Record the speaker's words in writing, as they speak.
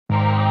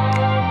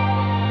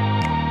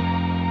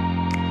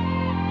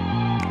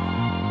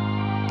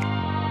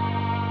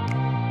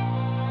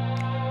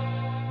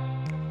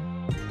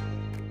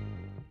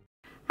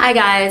Hi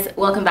guys,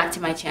 welcome back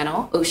to my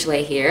channel.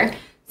 OhSheReads here.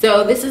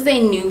 So this is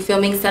a new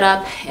filming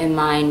setup in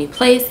my new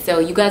place, so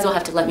you guys will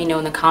have to let me know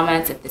in the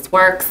comments if this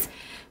works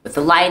with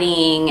the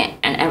lighting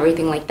and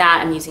everything like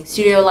that. I'm using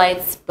studio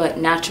lights but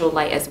natural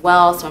light as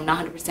well, so I'm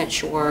not 100%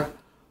 sure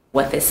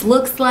what this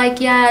looks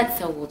like yet,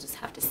 so we'll just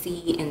have to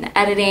see in the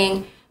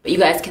editing. But you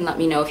guys can let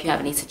me know if you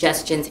have any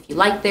suggestions. If you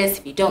like this,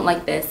 if you don't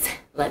like this,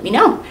 let me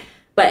know.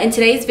 But in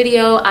today's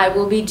video, I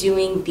will be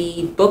doing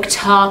the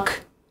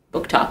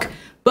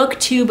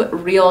Booktube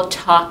Real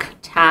Talk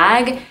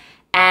tag,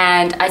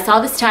 and I saw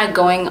this tag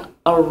going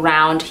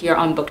around here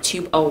on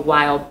Booktube a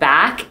while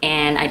back,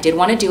 and I did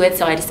want to do it,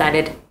 so I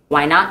decided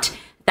why not.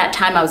 At that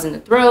time I was in the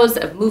throes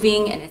of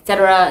moving and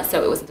etc.,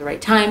 so it wasn't the right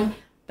time,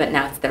 but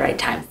now it's the right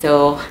time.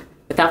 So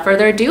without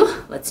further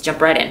ado, let's jump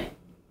right in.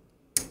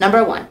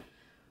 Number one,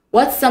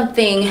 what's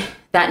something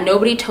that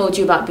nobody told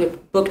you about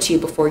Booktube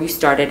before you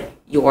started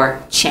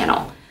your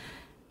channel?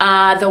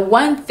 The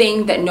one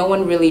thing that no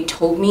one really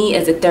told me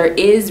is that there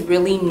is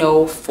really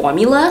no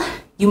formula.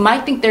 You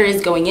might think there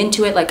is going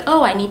into it, like,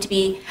 oh, I need to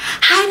be,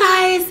 hi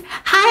guys,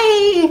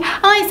 hi, oh,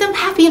 I'm so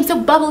happy, I'm so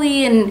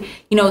bubbly, and,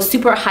 you know,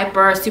 super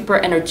hyper, super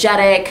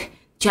energetic,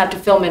 that you have to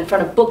film in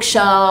front of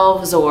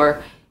bookshelves,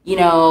 or, you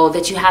know,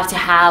 that you have to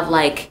have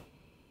like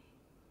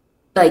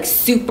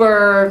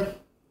super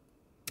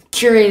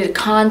curated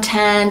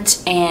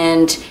content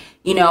and,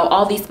 you know,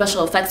 all these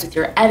special effects with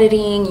your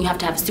editing. You have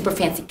to have a super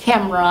fancy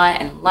camera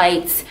and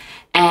lights,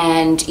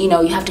 and, you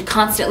know, you have to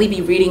constantly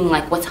be reading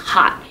like what's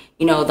hot,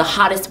 you know, the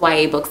hottest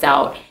YA books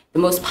out, the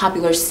most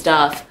popular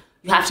stuff.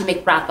 You have to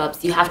make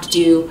wrap-ups, you have to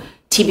do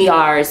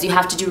TBRs, you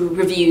have to do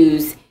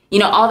reviews, you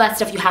know, all that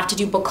stuff. You have to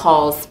do book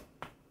hauls.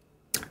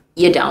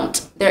 You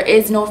don't. There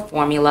is no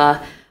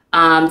formula.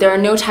 There are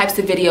no types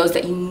of videos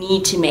that you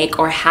need to make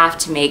or have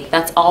to make.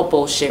 That's all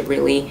bullshit,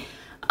 really.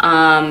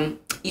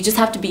 You just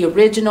have to be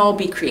original,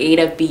 be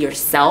creative, be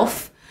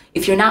yourself.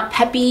 If you're not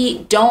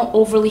peppy, don't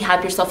overly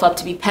hype yourself up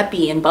to be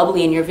peppy and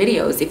bubbly in your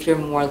videos. If you're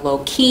more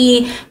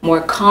low-key, more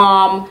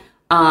calm,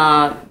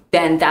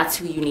 then that's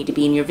who you need to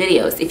be in your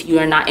videos. If you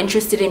are not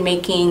interested in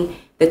making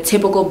the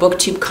typical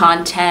Booktube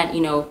content,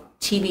 you know,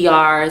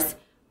 TBRs,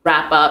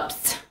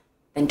 wrap-ups,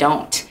 then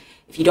don't.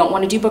 If you don't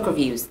want to do book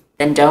reviews,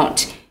 then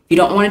don't. If you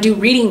don't want to do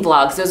reading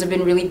vlogs, those have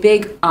been really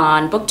big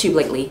on Booktube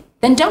lately,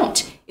 then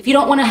don't. If you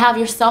don't want to have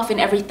yourself in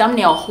every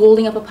thumbnail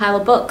holding up a pile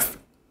of books,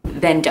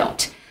 then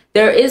don't.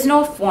 There is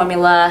no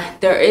formula.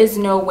 There is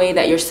no way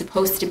that you're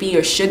supposed to be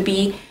or should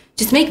be.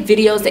 Just make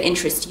videos that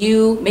interest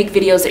you, make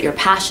videos that you're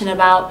passionate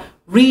about,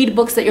 read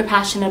books that you're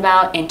passionate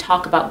about, and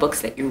talk about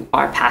books that you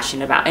are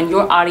passionate about, and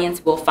your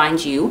audience will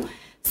find you.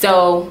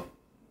 So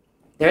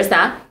there's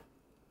that.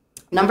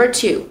 Number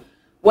two,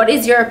 what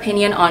is your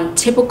opinion on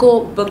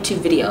typical Booktube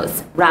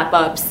videos,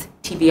 wrap-ups,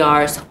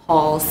 TBRs,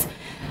 hauls?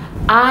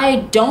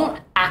 I don't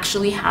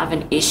actually have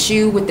an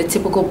issue with the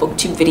typical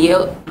Booktube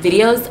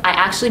videos. I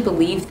actually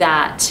believe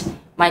that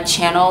my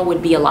channel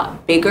would be a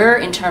lot bigger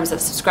in terms of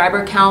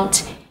subscriber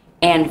count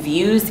and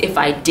views if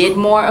I did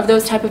more of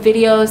those type of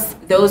videos.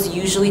 Those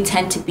usually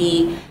tend to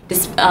be,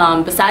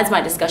 besides my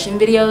discussion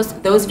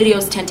videos, those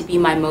videos tend to be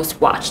my most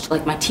watched,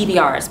 like my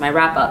TBRs, my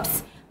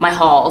wrap-ups, my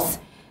hauls.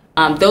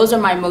 Those are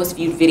my most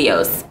viewed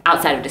videos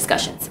outside of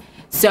discussions.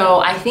 So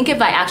I think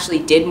if I actually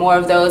did more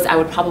of those, I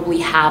would probably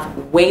have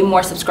way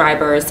more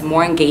subscribers,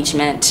 more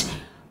engagement,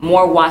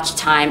 more watch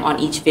time on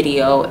each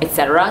video,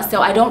 etc.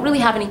 So I don't really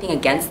have anything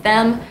against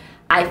them.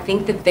 I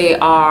think that they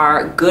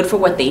are good for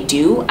what they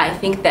do. I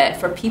think that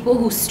for people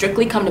who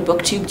strictly come to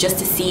Booktube just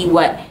to see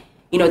what,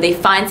 you know, they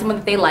find someone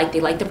that they like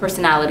the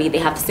personality, they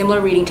have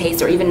similar reading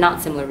tastes or even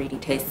not similar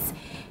reading tastes.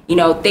 You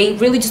know, they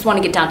really just want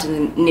to get down to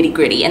the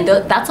nitty-gritty, and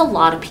that's a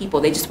lot of people.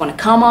 They just want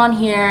to come on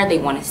here, they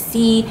want to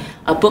see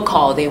a book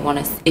haul, they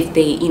want to, if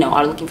they, you know,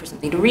 are looking for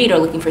something to read or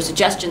looking for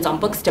suggestions on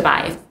books to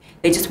buy, if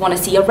they just want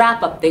to see a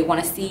wrap-up, they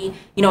want to see,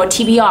 you know, a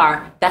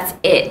TBR, that's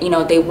it. You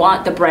know, they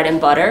want the bread and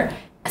butter.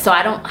 So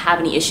I don't have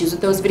any issues with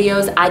those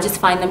videos. I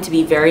just find them to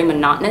be very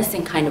monotonous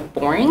and kind of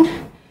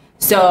boring.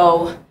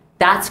 So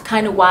that's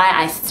kind of why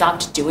I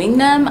stopped doing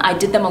them. I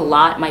did them a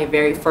lot my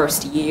very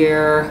first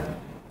year,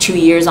 2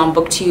 years on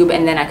Booktube,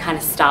 and then I kind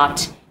of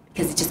stopped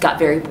because it just got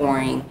very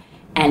boring.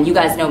 And you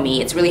guys know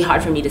me, it's really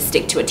hard for me to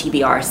stick to a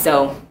TBR,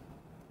 so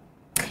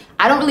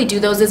I don't really do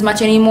those as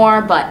much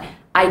anymore, but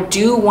I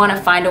do want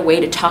to find a way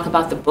to talk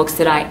about the books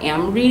that I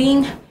am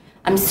reading.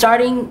 I'm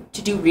starting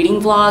to do reading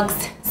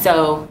vlogs,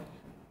 so,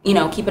 you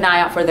know, keep an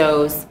eye out for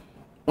those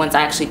once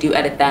I actually do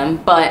edit them.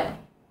 But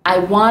I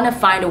want to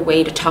find a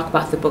way to talk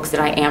about the books that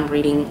I am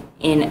reading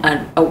in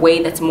a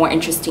way that's more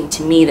interesting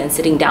to me than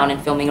sitting down and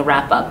filming a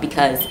wrap-up,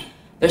 because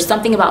there's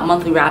something about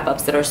monthly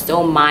wrap-ups that are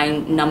so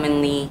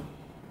mind-numbingly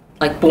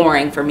like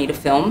boring for me to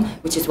film,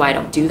 which is why I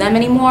don't do them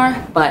anymore.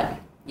 But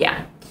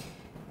yeah,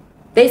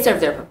 they serve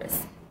their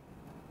purpose.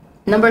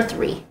 Number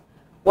three,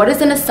 what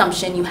is an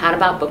assumption you had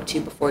about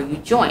Booktube before you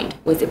joined?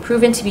 Was it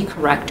proven to be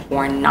correct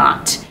or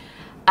not?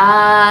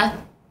 I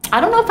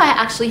don't know if I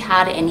actually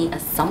had any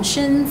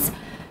assumptions.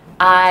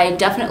 I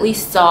definitely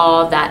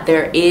saw that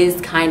there is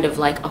kind of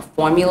like a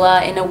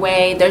formula in a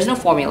way. There's no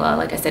formula,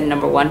 like I said,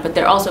 number one, but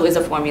there also is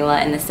a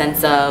formula in the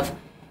sense of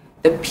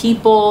the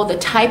people, the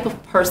type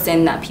of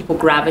person that people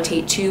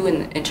gravitate to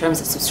in terms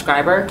of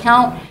subscriber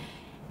count.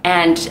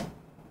 And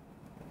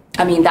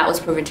I mean, that was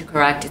proven to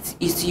correct.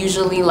 It's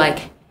usually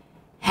like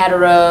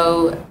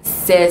hetero,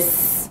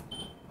 cis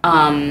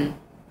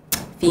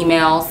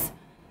females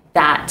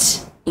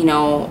that, you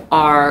know,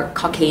 are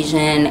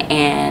Caucasian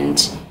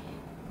and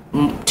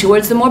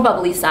towards the more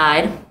bubbly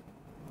side,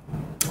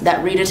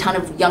 that read a ton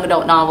of young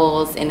adult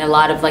novels and a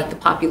lot of like the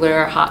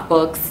popular hot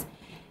books,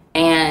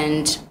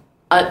 and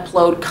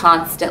upload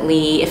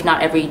constantly, if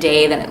not every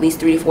day, then at least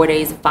 3 to 4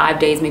 days, 5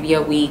 days, maybe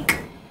a week.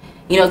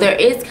 You know, there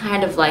is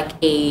kind of like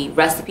a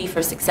recipe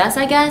for success,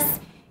 I guess.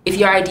 If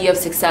your idea of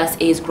success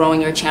is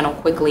growing your channel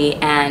quickly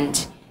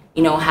and,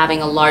 you know,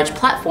 having a large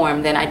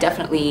platform, then I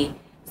definitely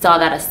saw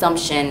that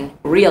assumption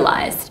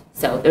realized.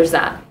 So there's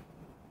that.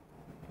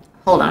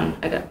 Hold on,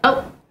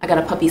 I got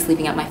a puppy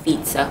sleeping at my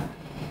feet, so.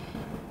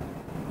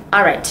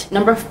 All right,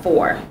 number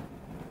 4.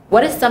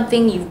 What is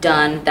something you've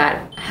done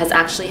that has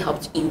actually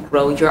helped you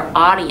grow your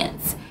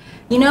audience?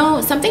 You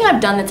know, something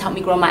I've done that's helped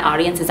me grow my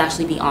audience is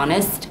actually be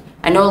honest.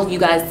 I know you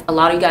guys, a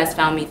lot of you guys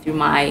found me through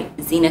my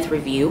Zenith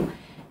review,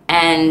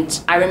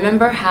 and I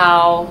remember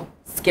how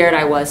scared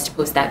I was to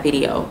post that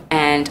video,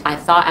 and I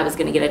thought I was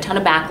gonna get a ton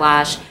of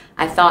backlash.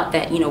 I thought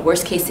that, you know,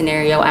 worst case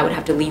scenario, I would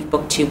have to leave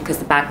Booktube because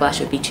the backlash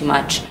would be too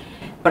much.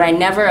 But I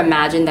never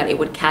imagined that it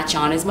would catch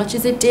on as much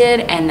as it did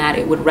and that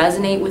it would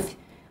resonate with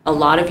a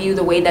lot of you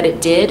the way that it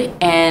did.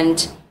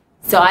 And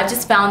so I've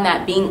just found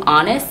that being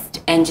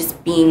honest and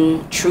just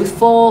being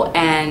truthful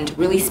and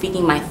really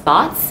speaking my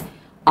thoughts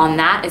on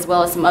that, as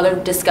well as some other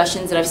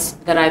discussions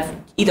that I've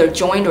either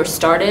joined or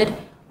started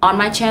on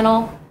my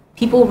channel,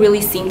 people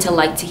really seem to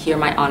like to hear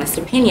my honest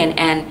opinion,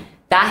 and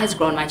that has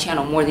grown my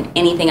channel more than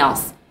anything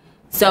else.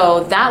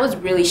 So that was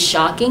really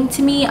shocking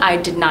to me. I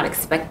did not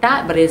expect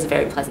that, but it is a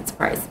very pleasant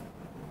surprise.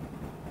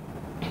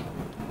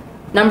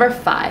 Number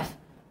 5,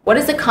 what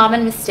is a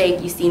common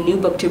mistake you see new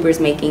booktubers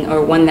making,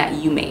 or one that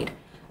you made?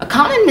 A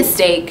common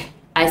mistake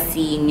I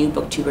see new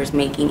booktubers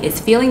making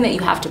is feeling that you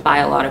have to buy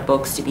a lot of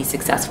books to be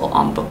successful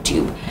on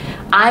Booktube.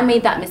 I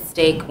made that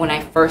mistake when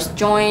I first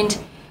joined,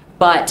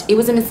 but it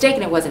was a mistake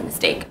and it wasn't a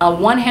mistake.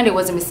 On one hand, it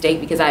was a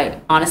mistake because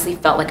I honestly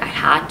felt like I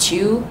had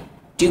to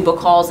do book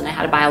hauls and I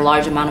had to buy a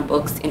large amount of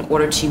books in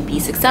order to be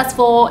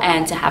successful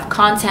and to have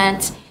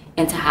content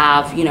and to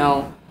have, you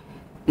know,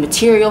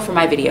 material for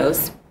my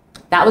videos.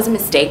 That was a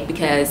mistake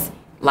because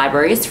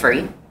library is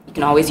free. You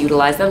can always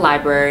utilize the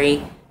library.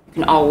 You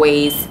can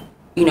always,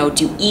 you know,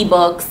 do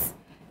ebooks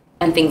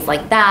and things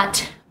like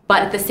that.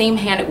 But at the same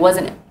hand, it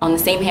wasn't a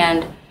mistake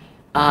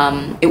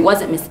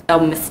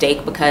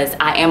because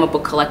I am a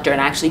book collector and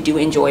I actually do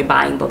enjoy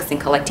buying books and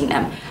collecting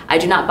them. I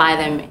do not buy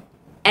them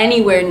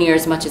anywhere near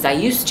as much as I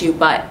used to,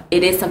 but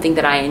it is something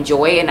that I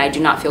enjoy and I do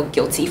not feel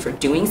guilty for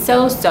doing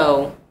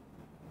so.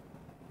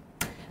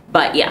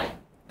 But yeah,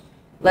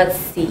 let's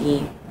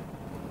see.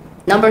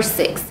 Number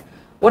 6,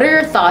 what are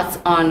your thoughts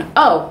on,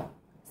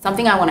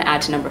 something I want to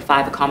add to number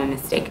 5, a common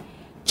mistake,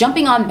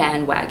 jumping on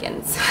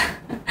bandwagons.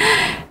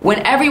 When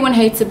everyone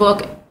hates a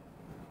book,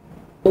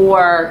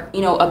 or,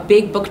 you know, a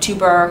big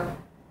booktuber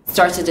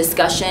starts a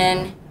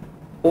discussion,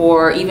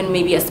 or even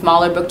maybe a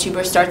smaller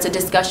booktuber starts a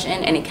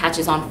discussion and it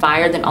catches on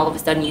fire, then all of a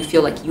sudden you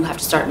feel like you have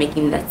to start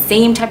making that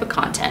same type of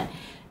content.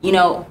 You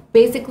know,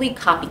 basically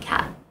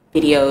copycat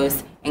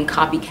videos and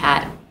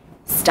copycat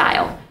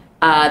style.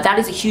 That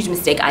is a huge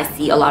mistake I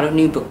see a lot of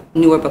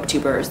newer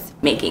booktubers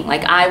making.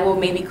 Like, I will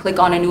maybe click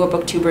on a newer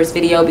booktuber's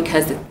video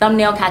because the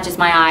thumbnail catches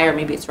my eye, or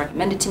maybe it's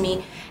recommended to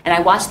me, and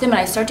I watch them and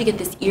I start to get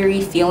this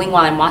eerie feeling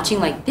while I'm watching,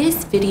 like,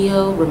 this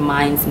video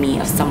reminds me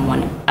of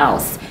someone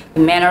else.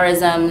 The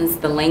mannerisms,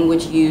 the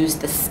language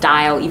used, the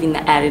style, even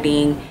the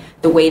editing,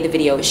 the way the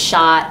video is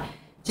shot,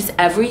 just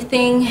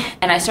everything.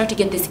 And I start to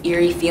get this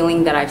eerie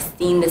feeling that I've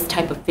seen this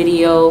type of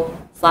video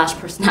 /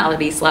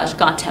 personality /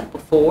 content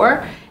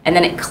before, and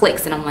then it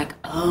clicks and I'm like,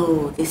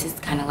 oh, this is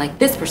kind of like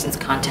this person's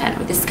content,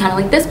 or this is kind of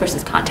like this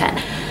person's content.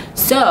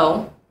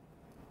 So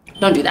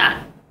don't do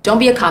that. Don't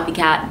be a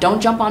copycat.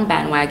 Don't jump on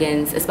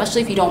bandwagons,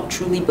 especially if you don't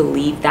truly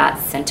believe that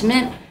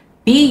sentiment.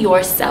 Be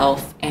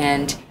yourself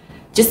and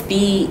just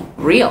be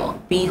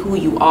real. Be who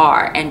you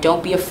are, and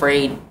don't be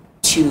afraid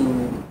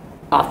to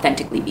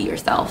authentically be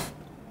yourself.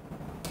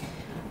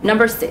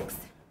 Number 6,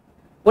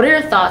 what are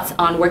your thoughts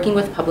on working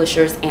with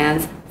publishers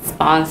and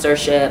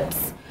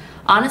sponsorships?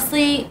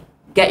 Honestly,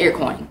 get your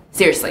coin.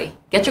 Seriously,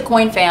 get your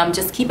coin, fam.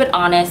 Just keep it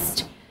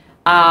honest.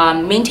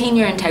 Maintain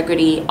your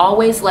integrity.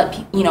 Always let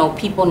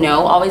people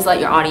know. Always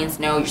let your audience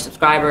know, your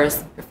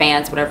subscribers, your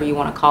fans, whatever you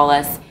want to call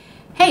us.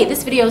 Hey,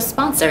 this video is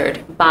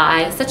sponsored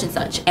by such and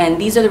such, and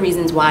these are the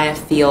reasons why I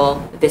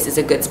feel this is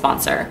a good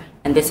sponsor,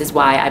 and this is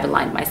why I've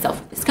aligned myself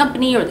with this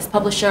company or this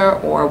publisher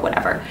or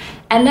whatever.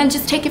 And then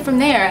just take it from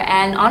there.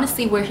 And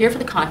honestly, we're here for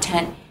the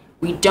content.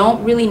 We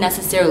don't really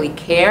necessarily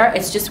care.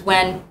 It's just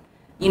when,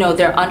 you know,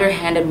 there are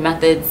underhanded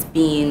methods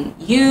being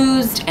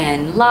used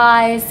and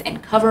lies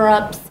and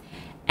cover-ups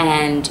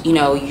and you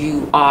know,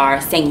 you are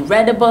saying you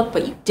read a book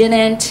but you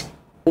didn't,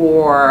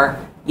 or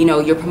you know,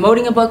 you're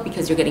promoting a book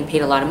because you're getting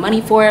paid a lot of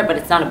money for it, but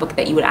it's not a book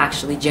that you would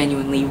actually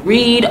genuinely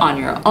read on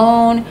your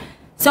own.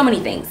 So many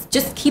things.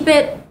 Just keep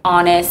it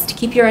honest,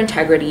 keep your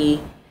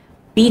integrity,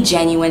 be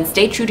genuine,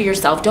 stay true to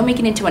yourself. Don't make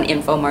it into an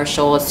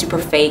infomercial, super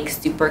fake,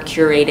 super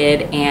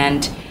curated,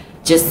 and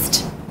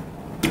just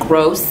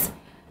gross.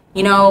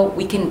 You know,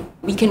 we can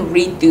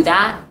read through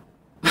that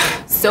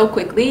so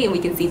quickly, and we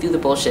can see through the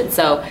bullshit.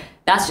 So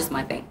that's just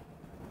my thing.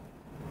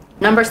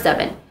 Number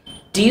 7,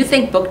 do you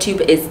think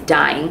Booktube is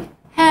dying?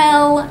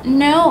 Hell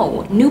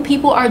no. New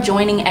people are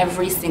joining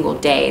every single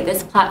day.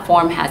 This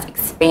platform has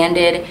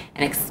expanded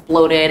and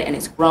exploded and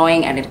is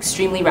growing at an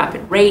extremely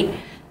rapid rate.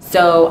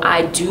 So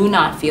I do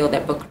not feel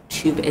that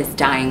Booktube is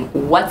dying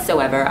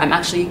whatsoever. I'm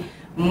actually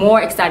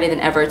more excited than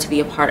ever to be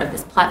a part of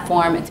this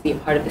platform and to be a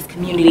part of this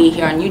community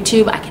here on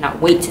YouTube. I cannot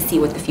wait to see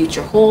what the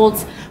future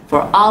holds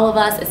for all of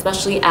us,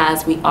 especially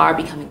as we are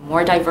becoming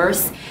more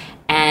diverse.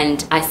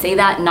 And I say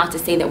that not to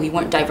say that we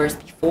weren't diverse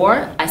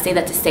before. I say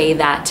that to say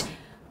that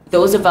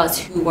those of us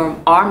who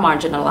are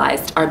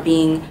marginalized are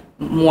being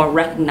more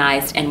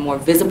recognized and more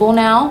visible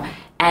now,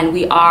 and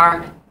we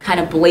are kind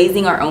of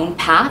blazing our own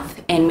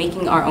path and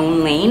making our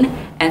own lane,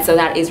 and so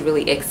that is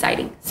really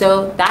exciting.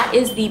 So that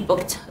is the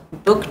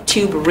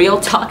Booktube Real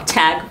Talk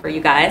tag for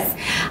you guys.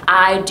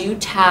 I do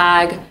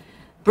tag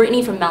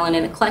Brittany from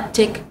Melanin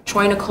Eclectic,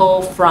 Troy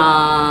Nicole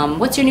from,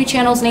 what's your new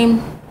channel's name?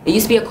 It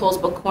used to be a Cole's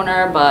Book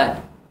Corner,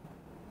 but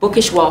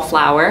Bookish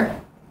Wallflower.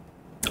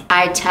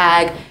 I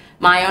tag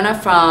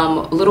Mayona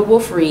from Little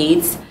Wolf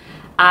Reads.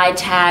 I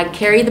tag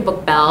Carrie the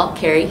Book Bell.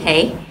 Carrie,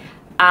 hey.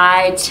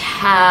 I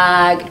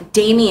tag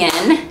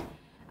Damien.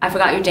 I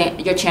forgot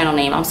your channel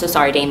name. I'm so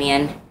sorry,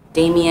 Damien.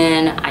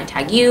 Damien, I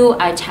tag you.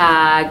 I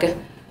tag,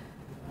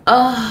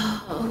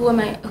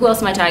 who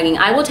else am I tagging?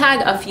 I will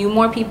tag a few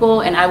more people,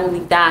 and I will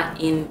leave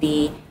that in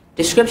the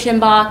description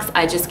box.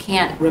 I just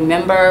can't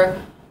remember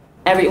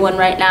everyone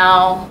right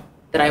now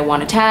that I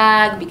want to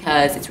tag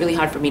because it's really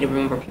hard for me to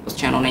remember people's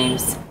channel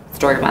names.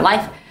 Story of my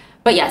life.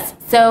 But yes,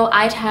 so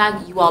I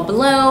tag you all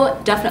below.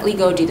 Definitely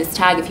go do this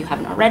tag if you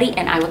haven't already,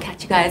 and I will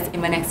catch you guys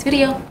in my next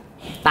video.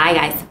 Bye,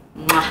 guys.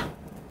 Mwah.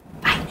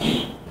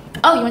 Bye.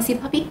 Oh, you want to see the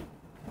puppy?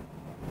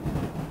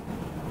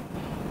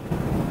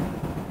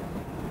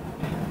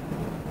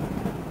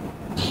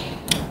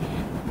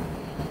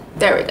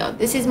 There we go.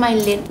 This is my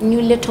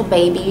new little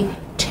baby,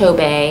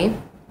 Tobe.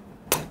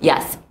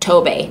 Yes,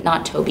 Tobe,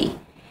 not Toby.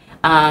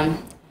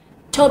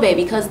 Tobe,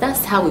 because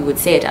that's how we would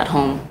say it at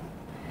home.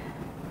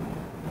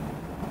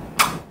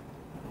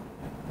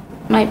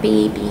 My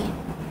baby.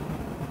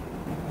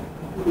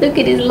 Look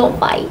at his little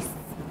face.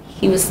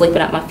 He was sleeping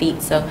at my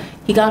feet, so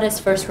he got his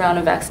first round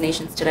of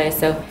vaccinations today,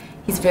 so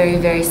he's very,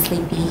 very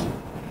sleepy.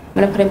 I'm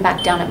gonna put him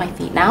back down at my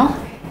feet now,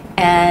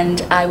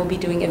 and I will be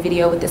doing a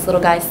video with this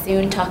little guy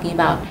soon talking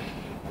about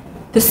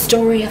the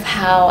story of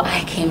how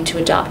I came to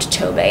adopt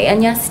Tobe.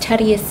 And yes,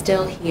 Teddy is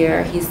still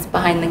here. He's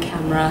behind the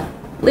camera,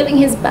 living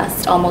his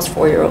best almost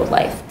 4-year-old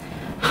life.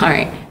 All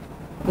right,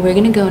 we're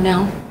gonna go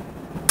now,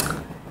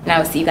 and I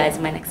will see you guys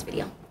in my next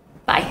video.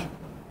 Bye.